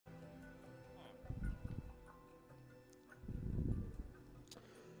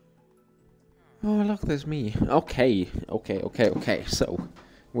Oh, look, there's me. Okay. So,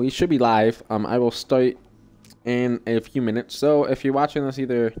 we should be live. I will start in a few minutes. So, if you're watching this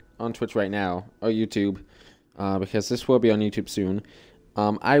either on Twitch right now or YouTube, because this will be on YouTube soon,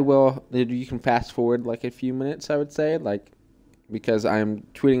 you can fast forward like a few minutes, I would say, because I'm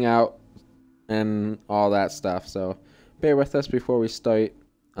tweeting out and all that stuff. So, bear with us before we start.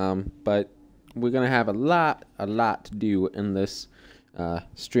 But we're gonna have a lot to do in this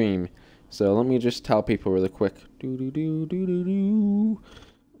stream. So let me just tell people really quick.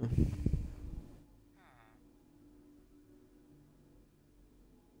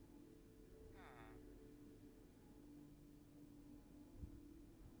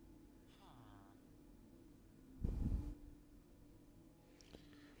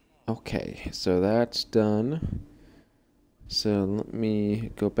 Okay, so that's done. So let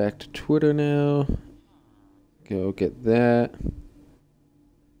me go back to Twitter now. Go get that.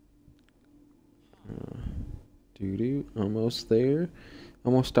 Almost there.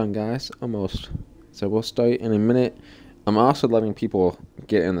 Almost done, guys. Almost. So we'll start in a minute. I'm also letting people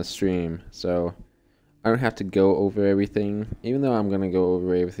get in the stream, so I don't have to go over everything, even though I'm going to go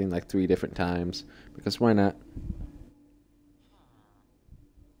over everything like 3 different times, because why not?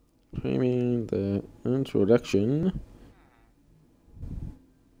 Framing the introduction.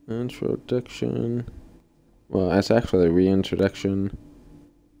 Well, that's actually a reintroduction.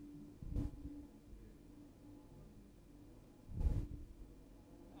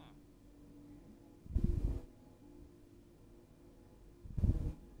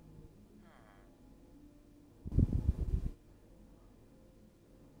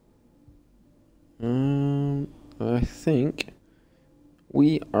 I think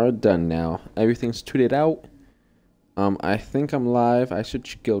we are done now. Everything's tweeted out. I think I'm live. I should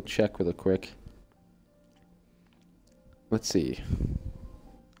go check really quick. Let's see.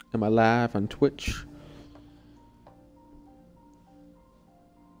 Am I live on Twitch?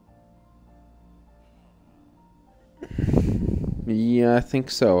 Yeah, I think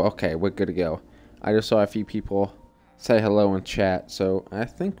so. Okay, we're good to go. I just saw a few people say hello in chat, so I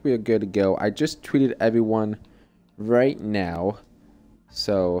think we're good to go. I just tweeted everyone right now,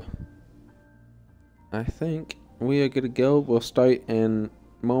 so I think we are good to go. We'll start in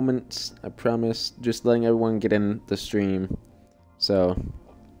moments, I promise. Just letting everyone get in the stream. So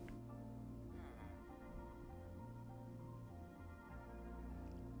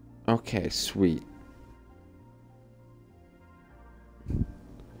okay, sweet.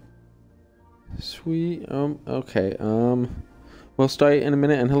 Okay, we'll start in a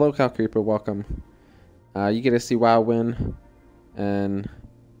minute, and hello, Cow Creeper, welcome. You get to see WildeWind, and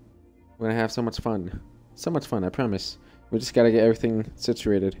we're gonna have so much fun. So much fun, I promise. We just gotta get everything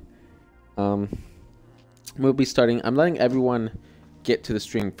situated. We'll be starting. I'm letting everyone get to the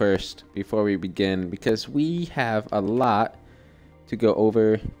stream first before we begin, because we have a lot to go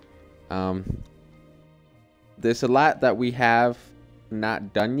over. There's a lot that we have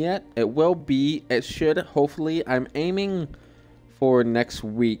not done yet. It should, hopefully, I'm aiming for next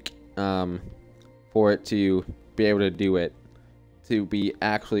week for it to be able to do it, to be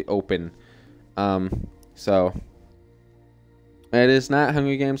actually open. So it is not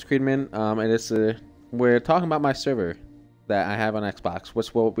Hunger Games Creedman. It is we're talking about my server that I have on Xbox,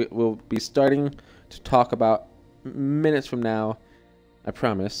 which we'll be starting to talk about minutes from now, I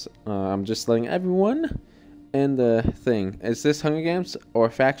promise. I'm just letting everyone in the thing. Is this Hunger Games or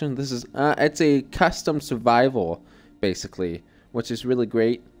Faction? This is it's a custom survival, basically, which is really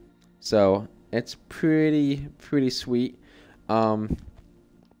great. So it's pretty sweet.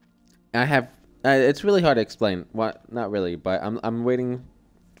 It's really hard to explain. Not really, but I'm waiting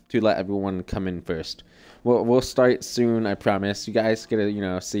to let everyone come in first. We'll start soon, I promise. You guys get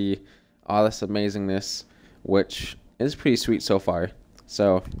to see all this amazingness, which is pretty sweet so far.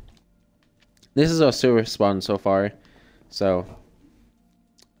 So this is our server spawn so far. So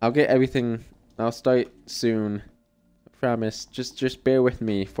I'll get everything. I'll start soon, I promise. Just bear with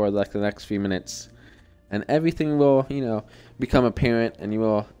me for like the next few minutes, and everything will become apparent, and you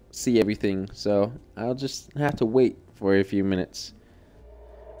will see everything. So I'll just have to wait for a few minutes.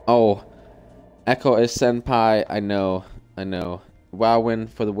 Oh, Echo is senpai. I know. WildeWind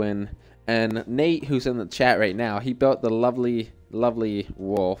for the win. And Nate, who's in the chat right now, he built the lovely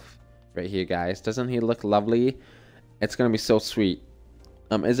wolf right here, guys. Doesn't he look lovely? It's gonna be so sweet.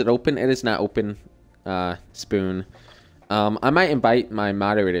 Is it open? It is not open. Spoon. I might invite my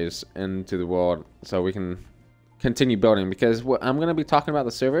moderators into the world so we can continue building, because I'm gonna be talking about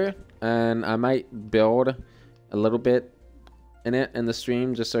the server, and I might build a little bit in the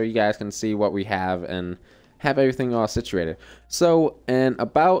stream, just so you guys can see what we have and have everything all situated. So in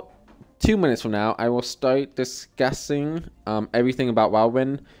about 2 minutes from now, I will start discussing everything about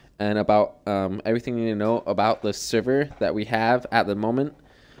WildeWind and about everything you need to know about the server that we have at the moment.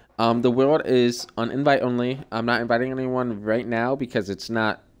 The world is on invite only. I'm not inviting anyone right now because it's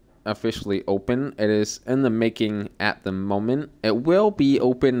not officially open. It is in the making at the moment. It will be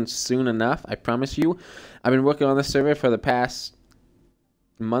open soon enough, I promise you. I've been working on this server for the past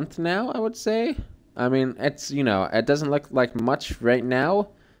month now, I would say. I mean, it's, you know, it doesn't look like much right now,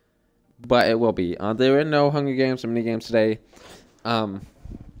 but it will be. There are no Hunger Games or mini games today.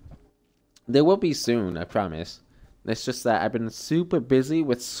 There will be soon, I promise. It's just that I've been super busy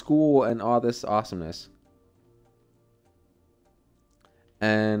with school and all this awesomeness.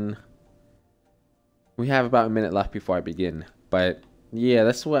 And we have about a minute left before I begin. But yeah,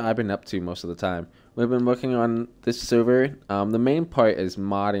 that's what I've been up to most of the time. We've been working on this server. The main part is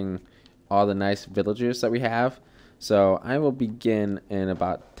modding all the nice villagers that we have. So I will begin in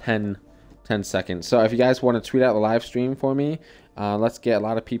about 10 seconds. So if you guys want to tweet out the live stream for me, let's get a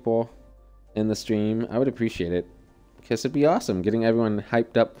lot of people in the stream. I would appreciate it, because it'd be awesome getting everyone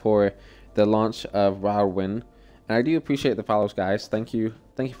hyped up for the launch of WildeWind. And I do appreciate the follows, guys. Thank you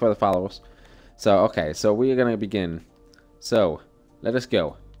for the follows. So okay, so we are gonna begin. So let us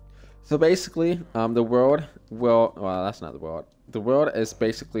go. So basically, the world will, well, that's not the world. The world is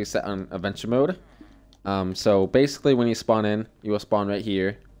basically set on adventure mode. So basically, when you spawn in, you will spawn right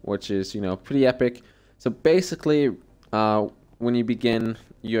here, which is, you know, pretty epic. So basically, when you begin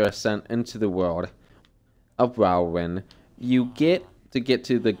your ascent into the world of WildeWind, you get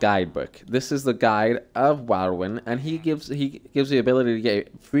to the guidebook. This is the guide of WildeWind, and he gives the ability to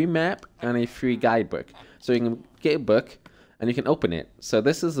get a free map and a free guidebook. So you can get a book and you can open it. So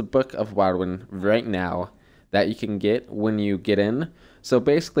this is the book of WildeWind right now that you can get when you get in. So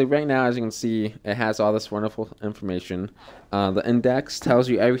basically right now, as you can see, it has all this wonderful information. The index tells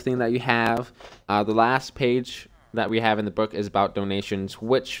you everything that you have. The last page that we have in the book is about donations,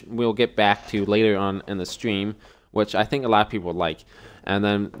 which we'll get back to later on in the stream, which I think a lot of people like. And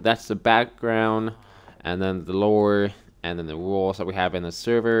then that's the background, and then the lore, and then the rules that we have in the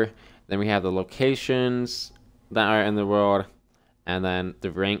server. Then we have the locations that are in the world, and then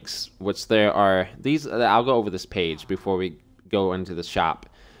the ranks, which there are these. I'll go over this page before we go into the shop.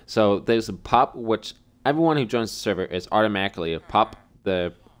 So there's a pup, which everyone who joins the server is automatically a pup.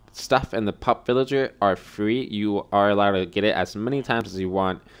 The stuff in the pup villager are free. You are allowed to get it as many times as you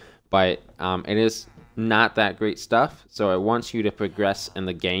want, but it is not that great stuff, so it wants you to progress in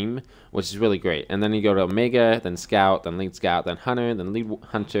the game, which is really great. And then you go to Omega, then Scout, then Lead Scout, then Hunter, then Lead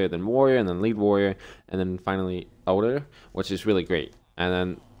Hunter, then Warrior, and then Lead Warrior, and then finally Elder, which is really great. And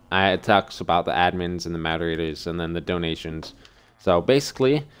then it talks about the admins and the moderators, and then the donations. So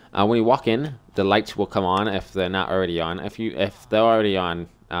basically, when you walk in, the lights will come on if they're not already on. If they're already on,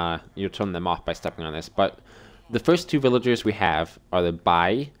 you turn them off by stepping on this. But the first two villagers we have are the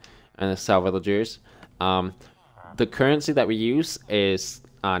buy and the sell villagers. The currency that we use is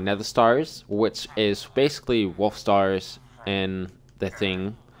nether stars, which is basically wolf stars in the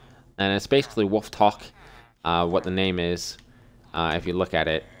thing, and it's basically wolf talk, what the name is, if you look at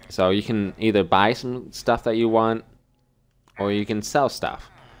it. So you can either buy some stuff that you want, or you can sell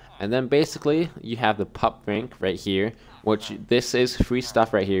stuff. And then basically you have the pup rank right here, which this is free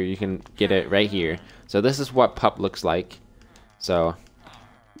stuff right here. You can get it right here. So this is what pup looks like. So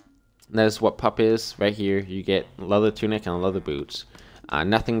that's what pup is right here. You get leather tunic and leather boots.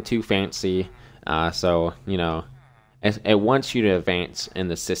 Nothing too fancy. So, you know, it wants you to advance in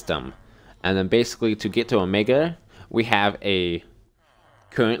the system. And then basically to get to Omega, we have a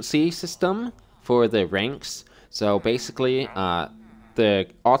currency system for the ranks. So basically, the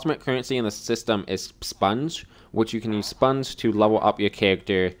ultimate currency in the system is sponge, which you can use sponge to level up your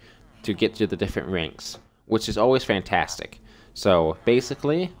character to get to the different ranks, which is always fantastic. So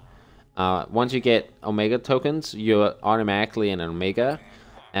basically, once you get Omega tokens, you're automatically in an Omega,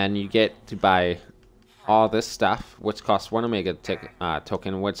 and you get to buy all this stuff, which costs 1 Omega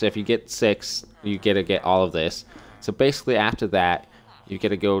token, which if you get 6, you get to get all of this. So basically after that, you get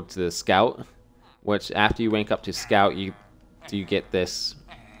to go to the Scout, which after you rank up to Scout, you get this.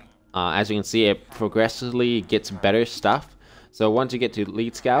 As you can see, it progressively gets better stuff. So once you get to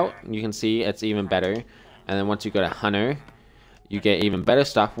Lead Scout, you can see it's even better. And then once you go to Hunter, you get even better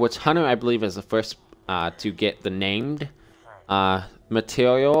stuff, which Hunter, I believe, is the first to get the named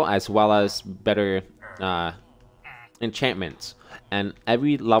material, as well as better enchantments. And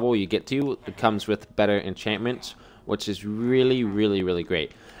every level you get to, it comes with better enchantments, which is really, really, really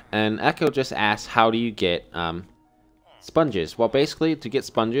great. And Echo just asked, how do you get sponges? Well, basically, to get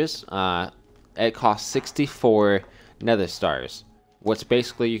sponges, it costs 64 nether stars. which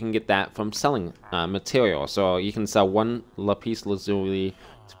basically you can get that from selling material. So you can sell one lapis lazuli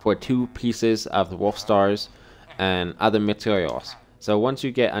for 2 pieces of the wolf stars and other materials. So once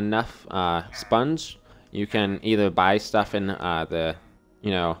you get enough sponge, you can either buy stuff in the,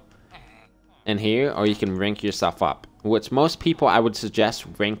 in here, or you can rank yourself up. Which most people, I would suggest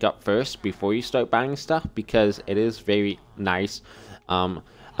rank up first before you start buying stuff, because it is very nice. I'm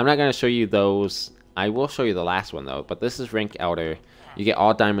not going to show you those. I will show you the last one though, but this is rank elder. You get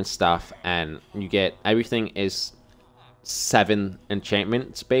all diamond stuff, and you get everything is 7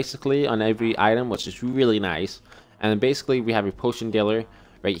 enchantments basically on every item, which is really nice. And then basically we have a potion dealer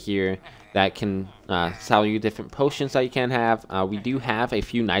right here that can sell you different potions that you can have. We do have a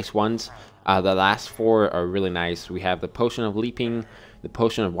few nice ones. The last 4 are really nice. We have the potion of leaping, the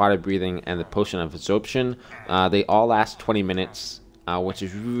potion of water breathing, and the potion of absorption. They all last 20 minutes, which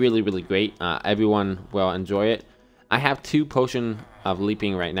is really, really great. Everyone will enjoy it. I have 2 potion of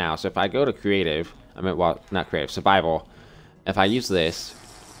leaping right now, so if I go to creative, well, not creative, survival, if I use this,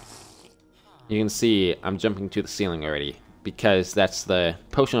 you can see I'm jumping to the ceiling already, because that's the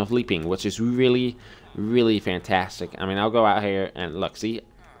potion of leaping, which is really, really fantastic. I mean, I'll go out here and look, see,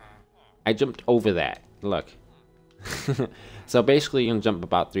 I jumped over that, look. So basically you can jump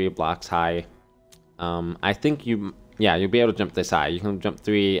about 3 blocks high. I think you'll be able to jump this high. You can jump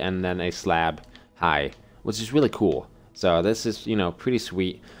 3 and then a slab high, which is really cool. So this is, pretty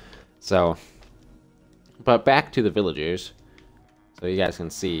sweet. So, but back to the villagers, so you guys can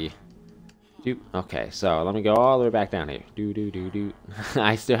see. Okay, so let me go all the way back down here.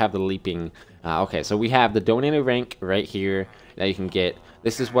 I still have the leaping. Okay, so we have the donator rank right here that you can get.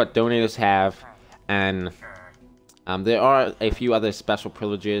 This is what donators have, and there are a few other special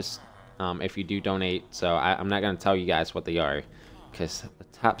privileges if you do donate. So I'm not going to tell you guys what they are, because the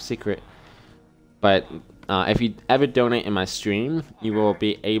top secret. But if you ever donate in my stream, you will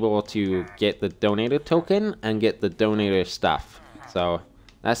be able to get the donator token and get the donator stuff. So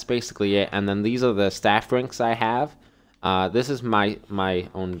that's basically it. And then these are the staff ranks I have. This is my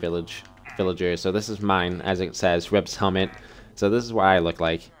own villager. So this is mine, as it says, Reb's helmet. So this is what I look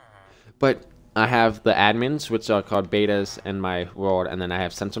like. But I have the admins, which are called betas in my world, and then I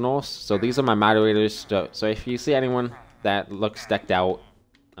have sentinels. So these are my moderators. So if you see anyone that looks decked out,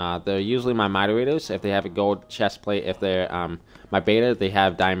 they're usually my moderators. If they have a gold chest plate, if they're my beta, they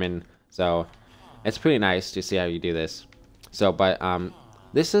have diamond. So it's pretty nice to see how you do this. So, but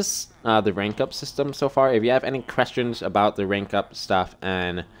this is the rank up system so far. If you have any questions about the rank up stuff,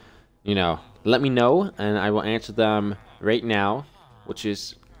 and let me know, and I will answer them right now, which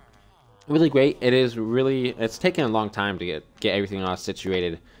is really great. It's taken a long time to get everything all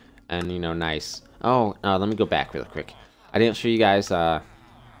situated and nice. Let me go back real quick. I didn't show you guys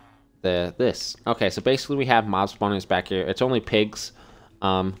this. Okay, so basically we have mob spawners back here. It's only pigs,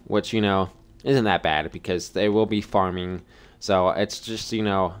 which isn't that bad, because they will be farming. So it's just,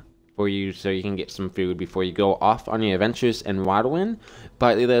 for you, so you can get some food before you go off on your adventures in WildeWind.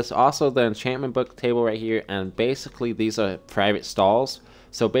 But there's also the enchantment book table right here, and basically these are private stalls.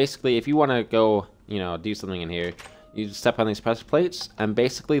 So basically, if you want to go, do something in here, you step on these pressure plates, and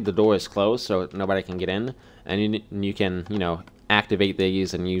basically the door is closed, so nobody can get in. And you can, activate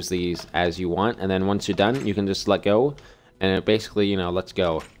these and use these as you want. And then once you're done, you can just let go, and it basically, lets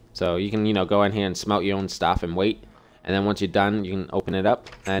go. So you can, go in here and smelt your own stuff and wait. And then once you're done, you can open it up,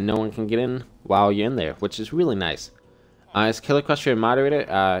 and no one can get in while you're in there, which is really nice. Is Killer Crusher a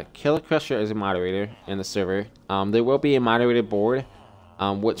moderator? Killer Crusher is a moderator in the server. There will be a moderator board,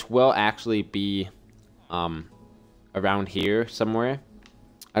 which will actually be around here somewhere.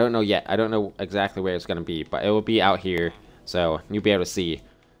 I don't know yet. I don't know exactly where it's going to be, but it will be out here, so you'll be able to see.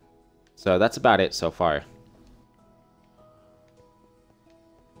 So that's about it so far.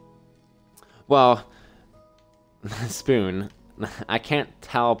 Well, Spoon, I can't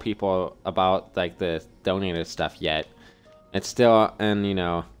tell people about like the donated stuff yet. It's still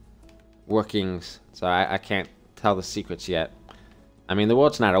in, workings, so I can't tell the secrets yet. I mean, the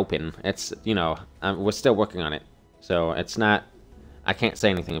world's not open. It's, we're still working on it. So it's not, I can't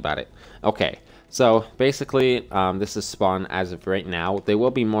say anything about it. Okay, so basically, this is spawn as of right now. There will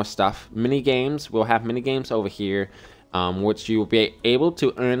be more stuff. Mini games, we'll have mini games over here, which you will be able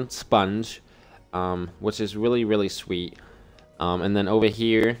to earn sponge, which is really, really sweet. And then over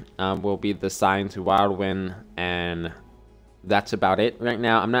here will be the sign to WildeWind, and that's about it right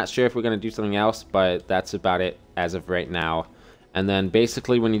now. I'm not sure if we're going to do something else, but that's about it as of right now. And then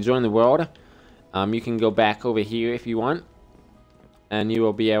basically when you join the world, you can go back over here if you want, and you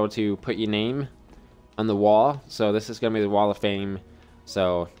will be able to put your name on the wall. So this is going to be the wall of fame.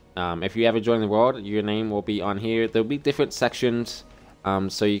 So if you ever join the world, your name will be on here. There'll be different sections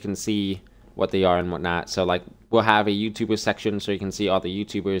so you can see what they are and whatnot. So like we'll have a YouTuber section so you can see all the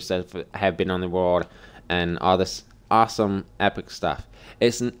YouTubers that have been on the world and all this awesome epic stuff.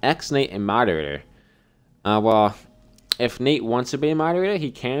 It's an Nate a moderator. Well, if Nate wants to be a moderator,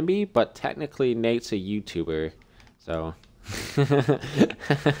 he can be, but technically Nate's a YouTuber. So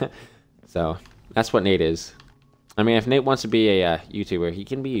so that's what Nate is. I mean, if Nate wants to be a YouTuber, he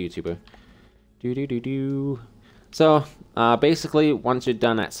can be a YouTuber. So, basically, once you're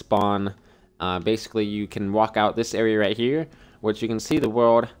done at spawn, basically you can walk out this area right here, which you can see the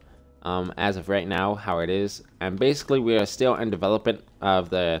world as of right now, how it is. And basically, we are still in development of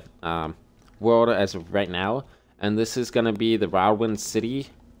the world as of right now. And this is going to be the WildeWind City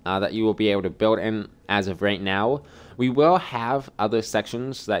that you will be able to build in as of right now. We will have other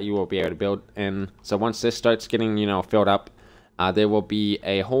sections that you will be able to build in. So once this starts getting, filled up, there will be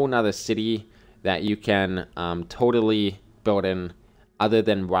a whole nother city that you can totally build in other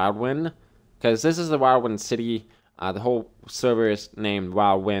than WildeWind. Because this is the WildeWind City. The whole server is named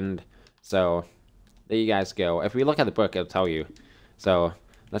WildeWind. So there you guys go. If we look at the book, it'll tell you. So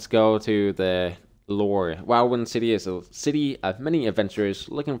let's go to the lore. WildeWind City is a city of many adventurers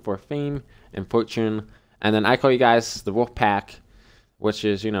looking for fame and fortune. And then I call you guys the Wolf Pack, which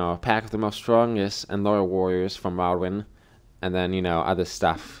is, a pack of the most strongest and loyal warriors from WildeWind. And then, other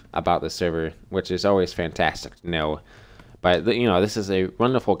stuff about the server, which is always fantastic to know. But, this is a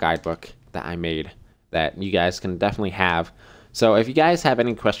wonderful guidebook that I made that you guys can definitely have. So if you guys have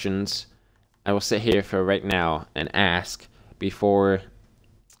any questions, I will sit here for right now and ask before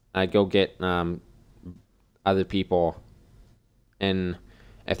I go get other people and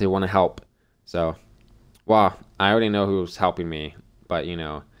if they want to help. So, well, I already know who's helping me, but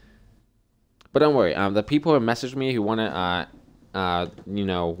but don't worry. The people who messaged me who wanted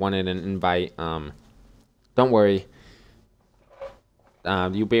wanted an invite, don't worry.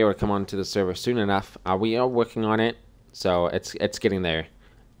 You'll be able to come onto the server soon enough. We are working on it, so it's getting there.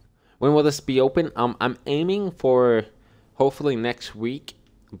 When will this be open? I'm aiming for hopefully next week,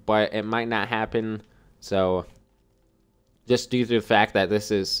 but it might not happen. So just due to the fact that this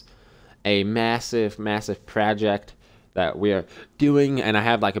is a massive project that we are doing, and I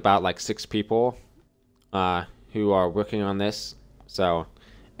have about 6 people who are working on this. So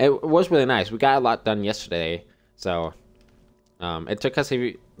it was really nice. We got a lot done yesterday. So it took us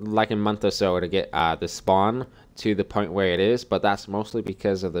a month or so to get the spawn to the point where it is, but that's mostly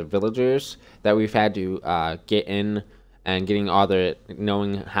because of the villagers that we've had to get in and getting all the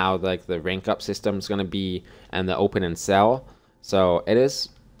knowing how the rank up system is going to be and the open and sell. So it is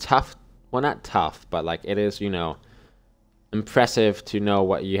tough. Well, not tough, but it is impressive to know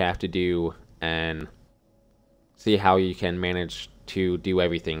what you have to do and see how you can manage to do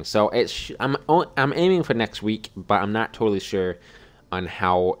everything. So I'm aiming for next week, but I'm not totally sure on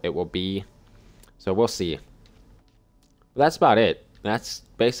how it will be. So we'll see. But that's about it. That's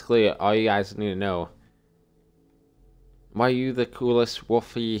basically all you guys need to know. Why are you the coolest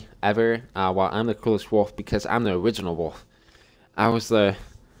wolfie ever? Well, I'm the coolest wolf because I'm the original wolf. I was the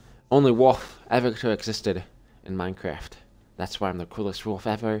only wolf ever to existed in Minecraft. That's why I'm the coolest wolf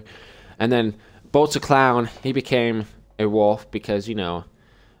ever. And then Bolt's a clown. He became a wolf because, I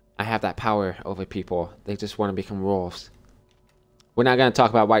have that power over people. They just want to become wolves. We're not going to talk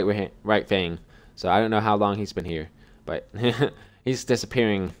about White Fang. So I don't know how long he's been here. But he's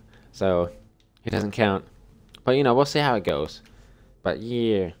disappearing. So he doesn't count. But, we'll see how it goes. But,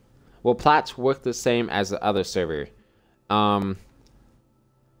 yeah. Will plots work the same as the other server?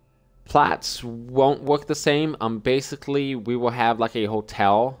 Plots won't work the same. Basically, we will have a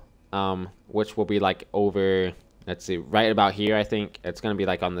hotel, which will be over, let's see, right about here. I think it's gonna be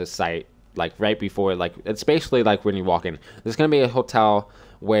on this site, right before, it's basically when you walk in. There's gonna be a hotel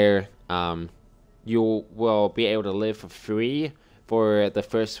where you will be able to live for free for the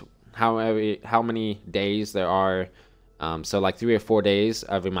first how many days there are. So 3 or 4 days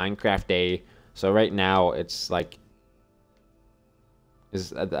of a Minecraft day. So right now it's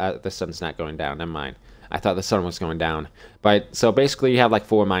the sun's not going down. Never mind. I thought the sun was going down. But so basically you have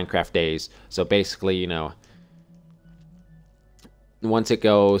 4 Minecraft days. So basically, once it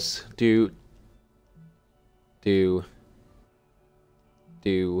goes do.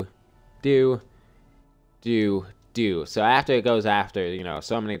 So after it goes after,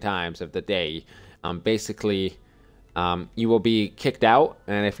 so many times of the day, basically you will be kicked out,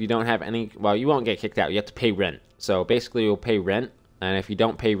 and if you don't have any, well, you won't get kicked out. You have to pay rent. So basically you'll pay rent, and if you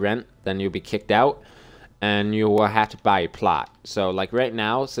don't pay rent, then you'll be kicked out, and you will have to buy a plot. So right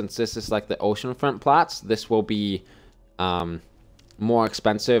now, since this is the oceanfront plots, this will be more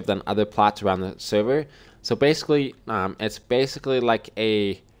expensive than other plots around the server. So basically, it's basically like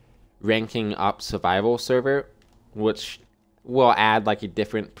a ranking up survival server, which will add like a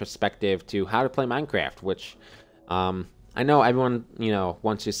different perspective to how to play Minecraft, which I know everyone,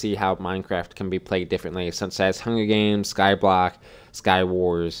 wants to see how Minecraft can be played differently, such as Hunger Games, Skyblock, Sky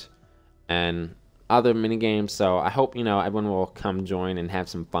Wars, and other mini games. So I hope, everyone will come join and have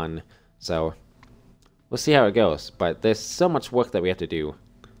some fun. So we'll see how it goes. But there's so much work that we have to do.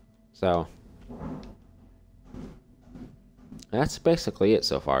 So that's basically it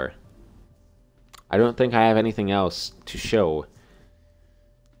so far. I don't think I have anything else to show.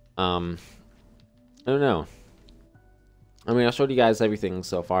 I don't know. I mean, I showed you guys everything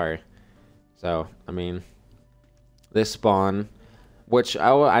so far. So, I mean, this spawn, which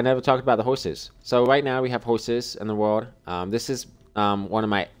I never talked about the horses. So right now we have horses in the world. This is one of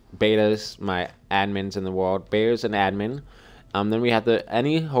my betas, my admins in the world, betas and admin. Then we have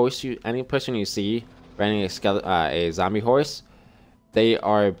any person you see running a zombie horse, they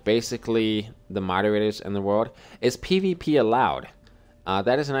are basically the moderators in the world. Is PvP allowed?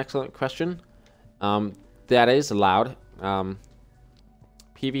 That is an excellent question. That is allowed.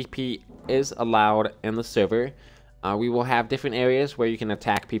 PvP is allowed in the server. We will have different areas where you can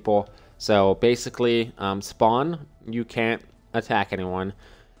attack people. So basically, spawn, you can't attack anyone.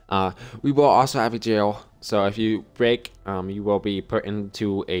 We will also have a jail. So if you break, you will be put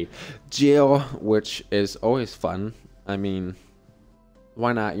into a jail, which is always fun. I mean,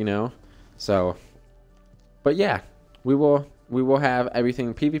 why not, So, but yeah, we will have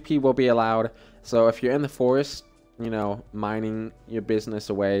everything. PvP will be allowed. So if you're in the forest, mining your business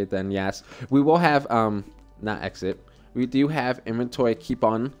away, then yes. We will have, not exit. We do have inventory keep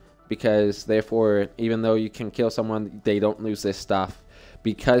on, because therefore, even though you can kill someone, they don't lose their stuff.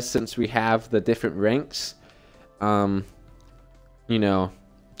 Because since we have the different ranks, they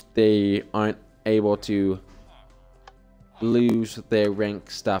aren't able to lose their rank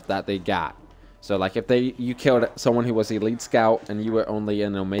stuff that they got. So like if you killed someone who was a lead scout and you were only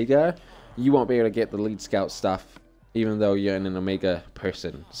an omega, you won't be able to get the lead scout stuff even though you're an omega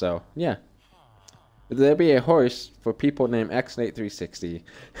person. So yeah, there'll be a horse for people named XNate360.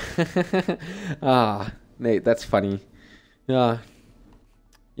 Ah, Nate, that's funny.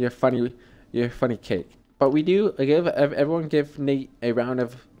 You're funny cake. But we do everyone give Nate a round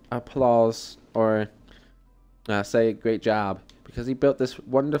of applause, or say great job, because he built this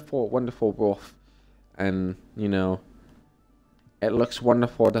wonderful wolf, and it looks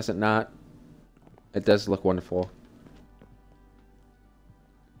wonderful, does it not? It does look wonderful.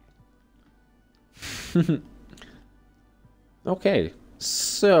 Okay,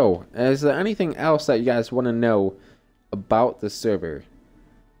 so is there anything else that you guys want to know about the server?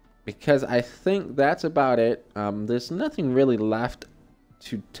 Because I think that's about it. There's nothing really left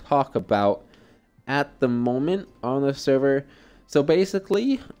to talk about at the moment on the server. So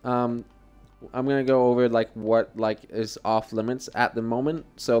basically, I'm gonna go over what is off limits at the moment.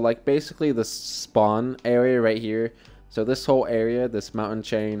 So basically the spawn area right here. So this whole area, this mountain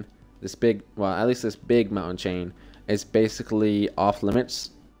chain, this big, well, at least this big mountain chain, is basically off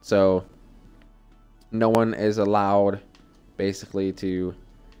limits. So no one is allowed basically to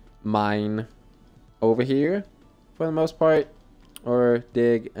mine over here for the most part, or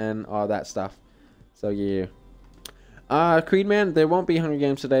dig and all that stuff. So yeah. Creedman, there won't be Hunger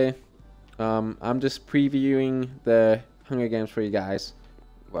Games today. I'm just previewing the Hunger Games for you guys.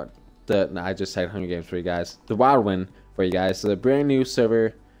 No, I just said Hunger Games for you guys. The WildeWind for you guys. So the brand new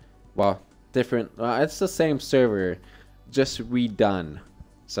server. Well, different. It's the same server, just redone.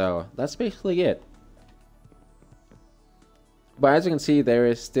 So that's basically it. But as you can see, there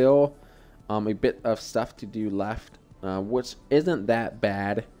is still a bit of stuff to do left, which isn't that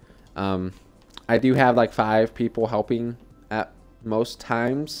bad. I do have 5 people helping at most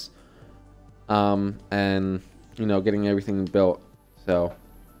times, and getting everything built. So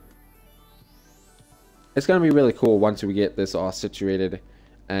it's gonna be really cool once we get this all situated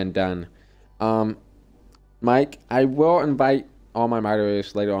and done. Mike, I will invite all my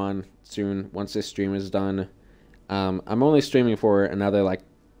moderators later on soon once this stream is done. I'm only streaming for another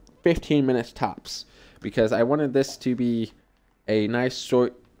 15 minutes tops, because I wanted this to be a nice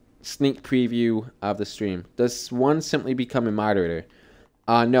short sneak preview of the stream. Does one simply become a moderator?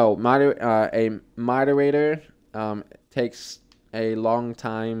 No, a moderator takes a long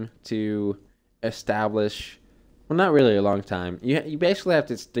time to establish. Well, not really a long time. You basically have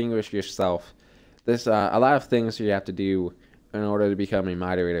to distinguish yourself. There's a lot of things you have to do in order to become a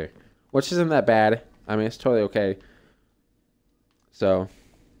moderator, which isn't that bad. I mean, it's totally okay. So,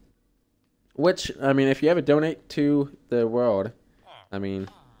 I mean, if you ever donate to the world, I mean,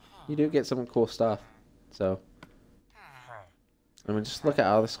 you do get some cool stuff. So, I mean, just look at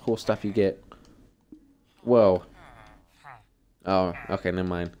all this cool stuff you get. Whoa. Oh, okay, never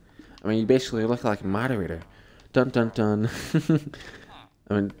mind. I mean, you basically look like a moderator. Dun dun dun.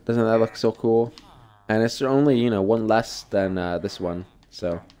 I mean, doesn't that look so cool? And it's only, you know, one less than this one.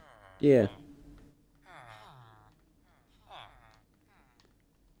 So, yeah.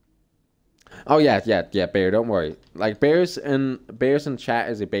 Oh yeah, Bear. Don't worry. Like Bears in chat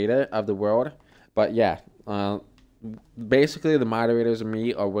is a beta of the world, but yeah, basically the moderators and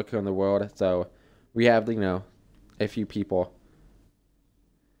me are working on the world, so we have, you know, a few people.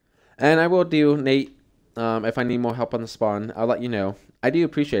 And I will do, Nate, if I need more help on the spawn, I'll let you know. I do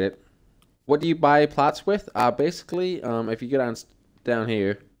appreciate it. What do you buy plots with? Basically, if you go down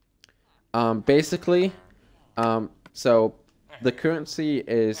here, basically, so the currency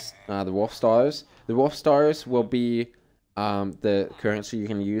is the Wolf Stars. The Wolf Stars will be the currency you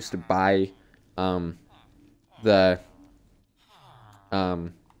can use to buy the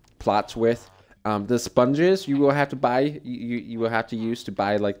plots with. The sponges you will have to buy. You will have to use to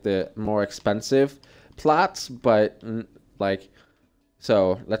buy like the more expensive plots. But like,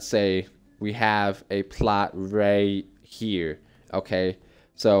 so let's say we have a plot right here. Okay,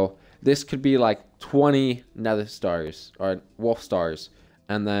 so this could be like 20 nether stars or wolf stars,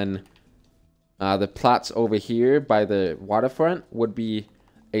 and then the plots over here by the waterfront would be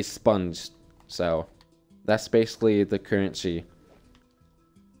a sponge. So that's basically the currency.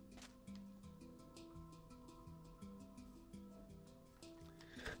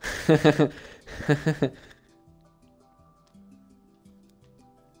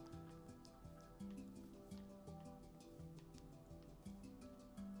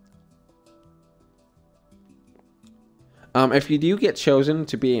 If you do get chosen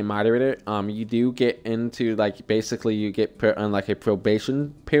to be a moderator, you do get into, like, basically you get put on like a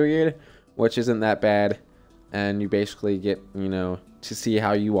probation period, which isn't that bad, and you basically get, you know, to see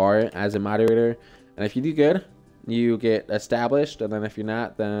how you are as a moderator. And if you do good, you get established, and then if you're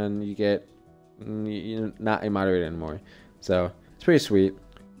not, then you get you're not a moderator anymore. So it's pretty sweet.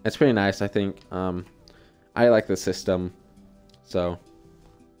 It's pretty nice, I think. I like the system. So.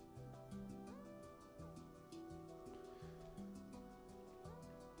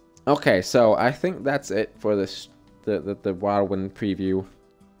 Okay, so I think that's it for this the WildeWind preview.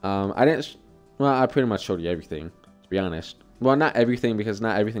 I pretty much showed you everything, to be honest. Well, not everything, because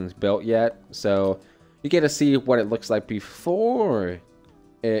not everything's built yet. So you get to see what it looks like before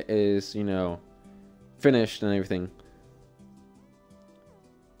it is, you know, finished and everything.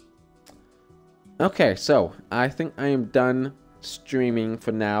 Okay, so I think I am done streaming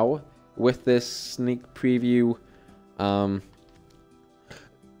for now with this sneak preview.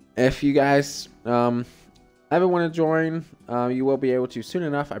 If you guys ever want to join, you will be able to soon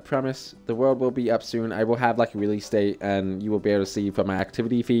enough. I promise. The world will be up soon. I will have like a release date, and you will be able to see from my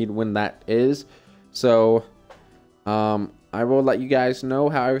activity feed when that is. So I will let you guys know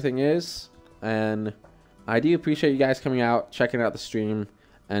how everything is, and I do appreciate you guys coming out, checking out the stream,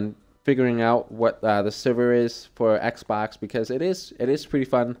 and figuring out what the server is for Xbox, because it is pretty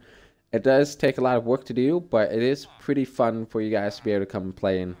fun. It does take a lot of work to do, but it is pretty fun for you guys to be able to come and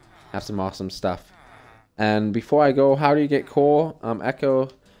play and have some awesome stuff. And before I go, how do you get coal? Echo,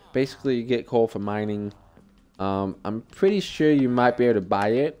 basically you get coal for mining. I'm pretty sure you might be able to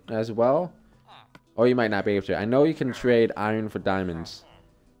buy it as well, or you might not be able to. I know you can trade iron for diamonds.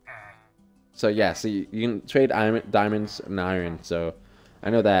 So yeah, so you can trade diamonds and iron. So I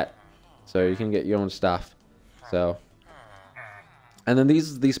know that. So you can get your own stuff. So. And then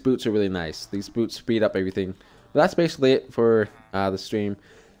these boots are really nice. These boots speed up everything. But that's basically it for the stream.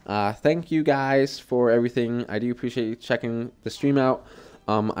 Thank you guys for everything. I do appreciate you checking the stream out.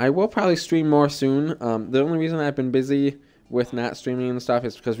 I will probably stream more soon. The only reason I've been busy with not streaming and stuff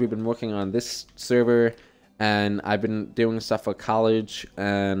is because we've been working on this server, and I've been doing stuff for college,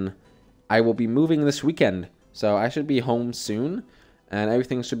 and I will be moving this weekend. So I should be home soon, and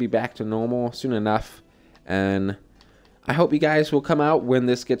everything should be back to normal soon enough. And I hope you guys will come out when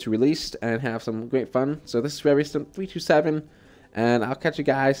this gets released and have some great fun. So this is TU27, and I'll catch you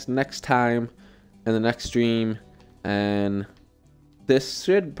guys next time in the next stream. And this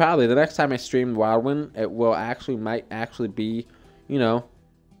should probably, the next time I stream WildeWind, it will might actually be, you know,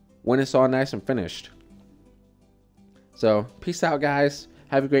 when it's all nice and finished. So peace out, guys.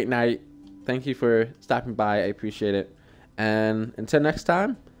 Have a great night. Thank you for stopping by. I appreciate it. And until next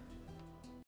time,